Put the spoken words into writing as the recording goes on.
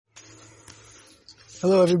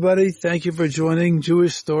Hello, everybody. Thank you for joining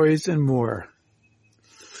Jewish Stories and More.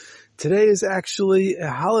 Today is actually a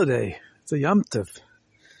holiday. It's a Yom Tov.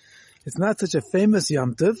 It's not such a famous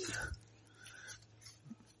Yom Tov,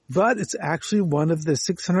 but it's actually one of the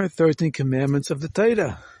 613 commandments of the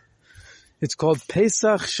Torah. It's called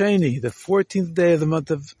Pesach Sheni, the 14th day of the month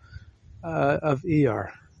of Iyar.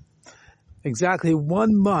 Exactly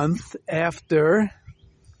 1 month after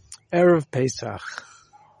Erev Pesach,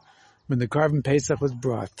 when the Korban Pesach was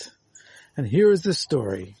brought. And here is the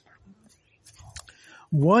story.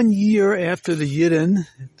 1 year after the Yidden,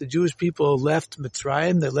 the Jewish people left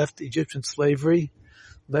Mitzrayim, they left Egyptian slavery,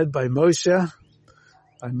 led by Moshe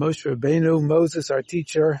Rabbeinu, Moses, our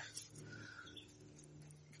teacher,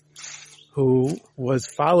 who was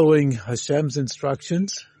following Hashem's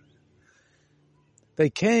instructions. They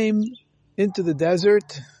came into the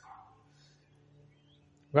desert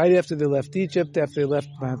right after they left Egypt, after they left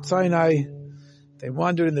Mount Sinai. They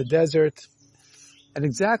wandered in the desert. And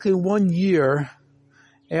exactly 1 year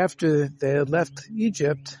after they had left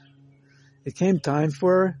Egypt, it came time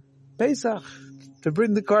for Pesach, to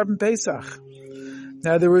bring the Korban Pesach.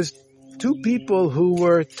 Now there was 2 people who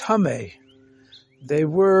were tameh. They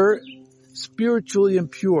were spiritually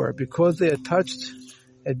impure because they had touched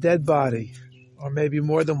a dead body, or maybe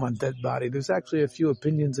more than one dead body. There's actually a few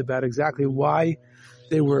opinions about exactly why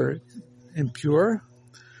they were impure,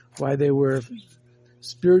 why they were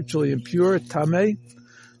spiritually impure, tameh,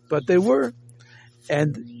 but they were.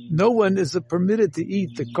 And no one is permitted to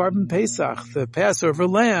eat the Korban Pesach, the Passover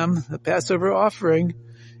lamb, the Passover offering,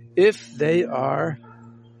 if they are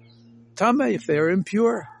tameh, if they are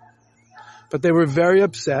impure. But they were very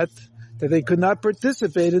upset that they could not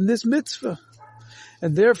participate in this mitzvah.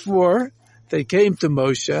 And therefore, they came to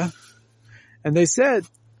Moshe and they said,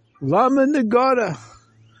 Lama Nagara,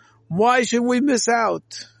 why should we miss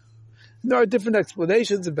out? And there are different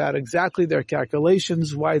explanations about exactly their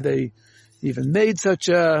calculations, why they even made such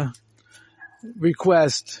a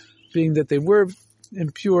request, being that they were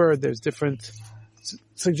impure. There's different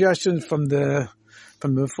suggestions from the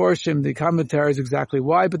Meforshim, the commentaries, exactly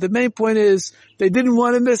why. But the main point is they didn't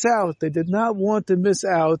want to miss out. They did not want to miss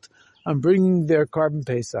out on bringing their Korban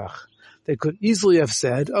Pesach. They could easily have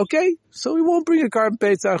said, okay, so we won't bring a Korban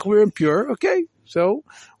Pesach. We're impure. Okay, so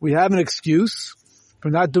we have an excuse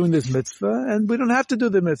for not doing this mitzvah, and we don't have to do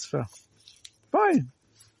the mitzvah. Fine.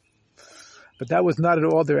 But that was not at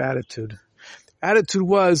all their attitude. The attitude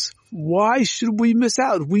was, why should we miss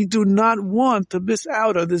out? We do not want to miss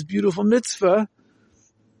out on this beautiful mitzvah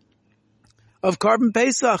of Korban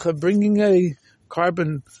Pesach, of bringing a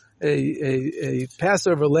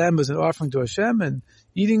Passover lamb as an offering to Hashem and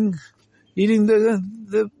eating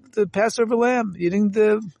the Passover lamb, eating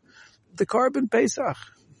the Korban Pesach.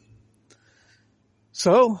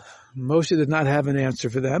 So Moshe did not have an answer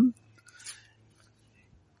for them.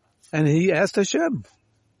 And he asked Hashem.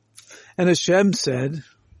 And Hashem said,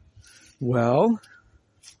 well,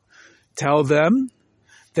 tell them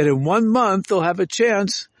that in 1 month they'll have a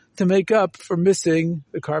chance to make up for missing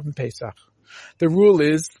the Korban Pesach. The rule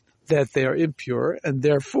is that they are impure, and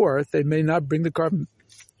therefore they may not bring the Korban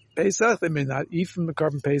Pesach, they may not eat from the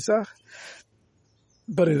Korban Pesach,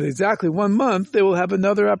 but in exactly 1 month they will have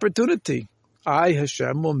another opportunity. I,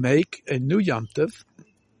 Hashem, will make a new Yom Tov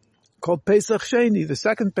called Pesach Sheni, the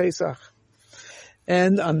second Pesach.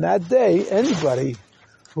 And on that day, anybody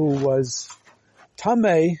who was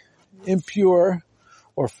tameh, impure,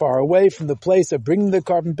 or far away from the place of bringing the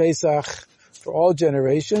Korban Pesach for all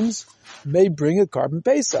generations may bring a Korban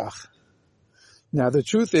Pesach. Now the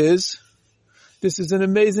truth is, this is an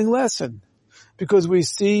amazing lesson because we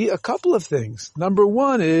see a couple of things. Number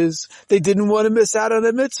one is they didn't want to miss out on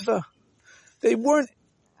a mitzvah. They weren't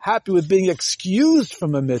happy with being excused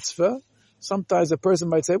from a mitzvah. Sometimes a person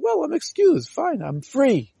might say, well, I'm excused. Fine, I'm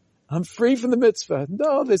free. I'm free from the mitzvah.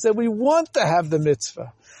 No, they said, we want to have the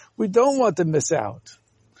mitzvah. We don't want to miss out.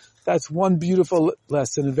 That's one beautiful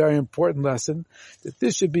lesson, a very important lesson, that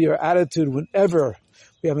this should be our attitude whenever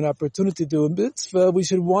we have an opportunity to do a mitzvah. We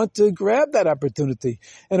should want to grab that opportunity.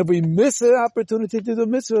 And if we miss an opportunity to do a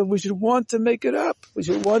mitzvah, we should want to make it up. We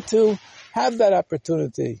should want to have that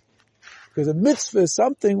opportunity. Because a mitzvah is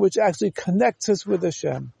something which actually connects us with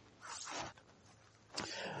Hashem.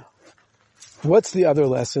 What's the other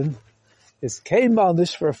lesson? It's Keimal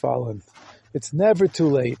Nishvar Fallen. It's never too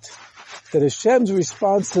late. That Hashem's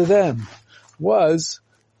response to them was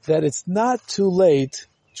that it's not too late.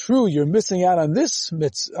 True, you're missing out on this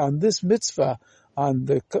mitzvah, on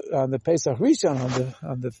the Pesach Rishon,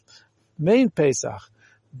 on the main Pesach.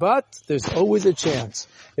 But there's always a chance.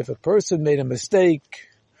 If a person made a mistake,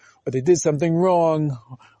 or they did something wrong,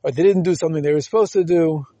 or they didn't do something they were supposed to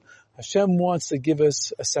do, Hashem wants to give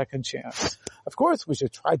us a second chance. Of course, we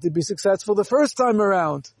should try to be successful the first time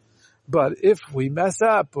around. But if we mess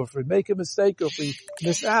up, or if we make a mistake, or if we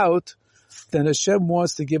miss out, then Hashem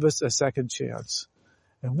wants to give us a second chance.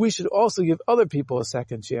 And we should also give other people a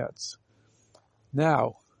second chance.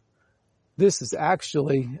 Now, this is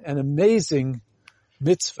actually an amazing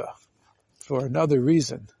mitzvah for another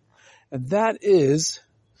reason. And that is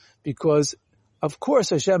because, of course,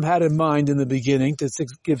 Hashem had in mind in the beginning to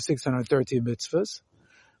give 613 mitzvahs,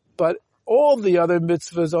 but all the other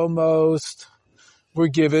mitzvahs almost were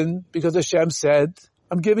given because Hashem said,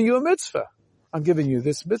 I'm giving you a mitzvah. I'm giving you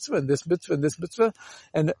this mitzvah and this mitzvah and this mitzvah.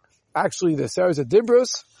 And actually the Seres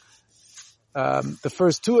Dibros, the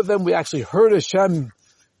first two of them, we actually heard Hashem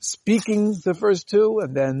speaking the first two,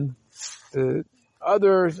 and then the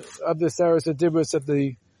other of the Seres Dibros of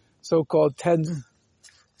the so-called 10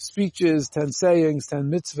 speeches, 10 sayings, 10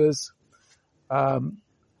 mitzvahs,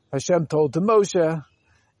 Hashem told to Moshe,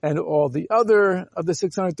 and all the other of the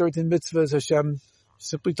 613 mitzvahs, Hashem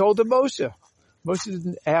simply told to Moshe. Moshe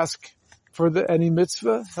didn't ask for any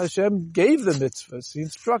mitzvah. Hashem gave the mitzvahs. He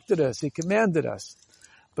instructed us. He commanded us.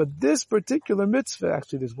 But this particular mitzvah,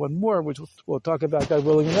 actually there's one more, which we'll talk about, God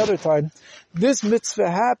willing, another time. This mitzvah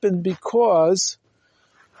happened because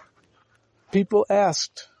people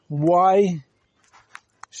asked, why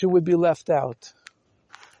should we be left out?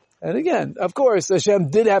 And again, of course, Hashem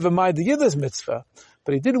did have in mind to give this mitzvah,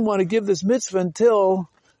 but he didn't want to give this mitzvah until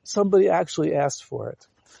somebody actually asked for it.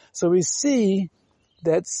 So we see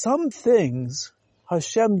that some things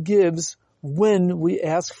Hashem gives when we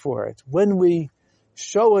ask for it, when we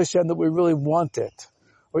show Hashem that we really want it,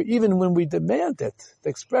 or even when we demand it. The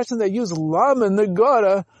expression they use, Lama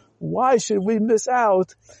Nagara, why should we miss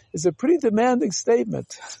out, is a pretty demanding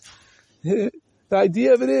statement. The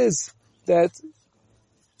idea of it is that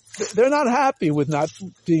they're not happy with not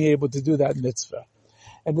being able to do that mitzvah.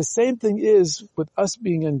 And the same thing is with us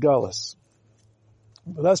being in Gullus,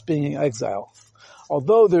 with us being in exile.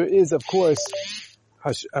 Although there is, of course,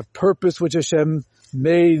 a purpose which Hashem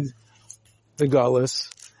made the Gullus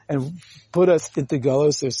and put us into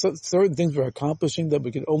Gullus, there's certain things we're accomplishing that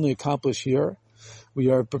we can only accomplish here.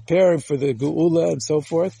 We are preparing for the Geula and so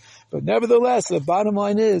forth. But nevertheless, the bottom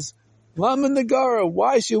line is, Lama Nagara,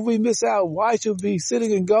 why should we miss out? Why should we be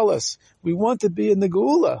sitting in Gullus? We want to be in the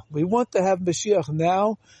Geula. We want to have Mashiach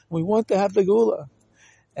now. We want to have the Geula.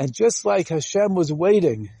 And just like Hashem was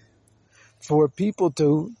waiting for people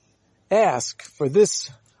to ask for this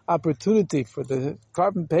opportunity, for the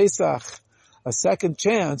Korban Pesach, a second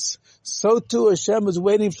chance, so too Hashem is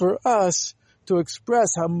waiting for us to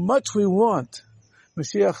express how much we want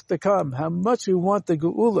Mashiach to come, how much we want the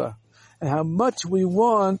Geula, and how much we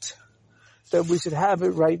want that we should have it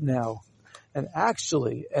right now. And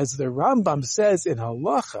actually, as the Rambam says in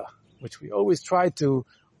Halacha, which we always try to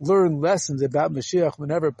learn lessons about Mashiach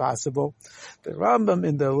whenever possible, the Rambam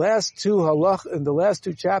in the last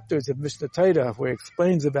two chapters of Mishnah Torah, where he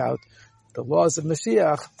explains about the laws of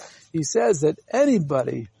Mashiach, he says that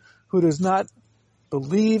anybody who does not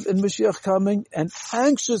believe in Mashiach coming and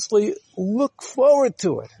anxiously look forward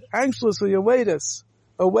to it, anxiously await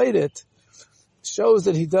it, shows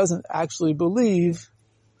that he doesn't actually believe,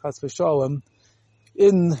 chas v'shalom,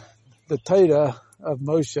 in the Torah of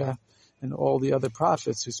Moshe and all the other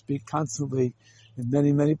prophets who speak constantly in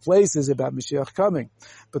many, many places about Mashiach coming.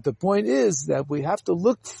 But the point is that we have to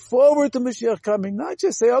look forward to Mashiach coming, not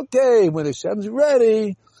just say, okay, when Hashem's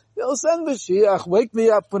ready, he'll send Mashiach, wake me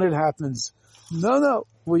up when it happens. No,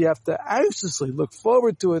 we have to anxiously look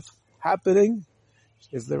forward to it happening.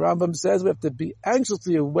 As the Rambam says, we have to be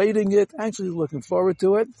anxiously awaiting it, anxiously looking forward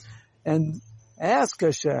to it, and ask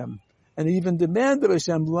Hashem, and even demand of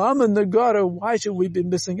Hashem, Lama Nagara, why should we be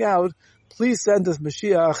missing out? Please send us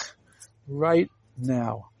Mashiach right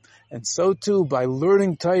now. And so too, by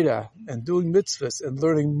learning Torah and doing mitzvahs and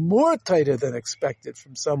learning more Torah than expected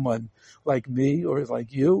from someone like me or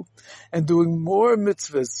like you, and doing more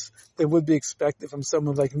mitzvahs than would be expected from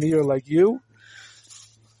someone like me or like you,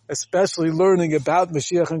 especially learning about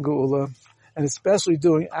Mashiach and Geula, and especially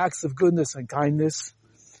doing acts of goodness and kindness,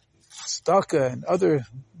 tzedakah and other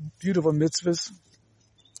beautiful mitzvahs,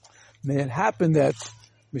 may it happen that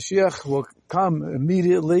Mashiach will come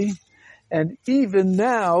immediately, and even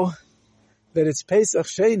now that it's Pesach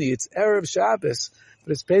Sheni, it's Erev Shabbos,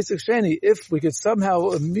 but it's Pesach Sheni, if we could somehow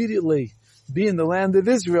immediately be in the land of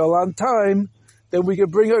Israel on time, then we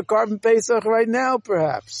could bring our Korban Pesach right now,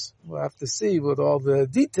 perhaps. We'll have to see with all the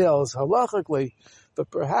details, halachically,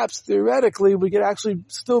 but perhaps theoretically we could actually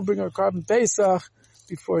still bring our Korban Pesach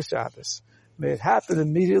before Shabbos. May it happen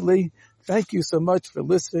immediately. Thank you so much for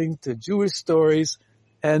listening to Jewish Stories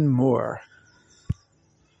and More.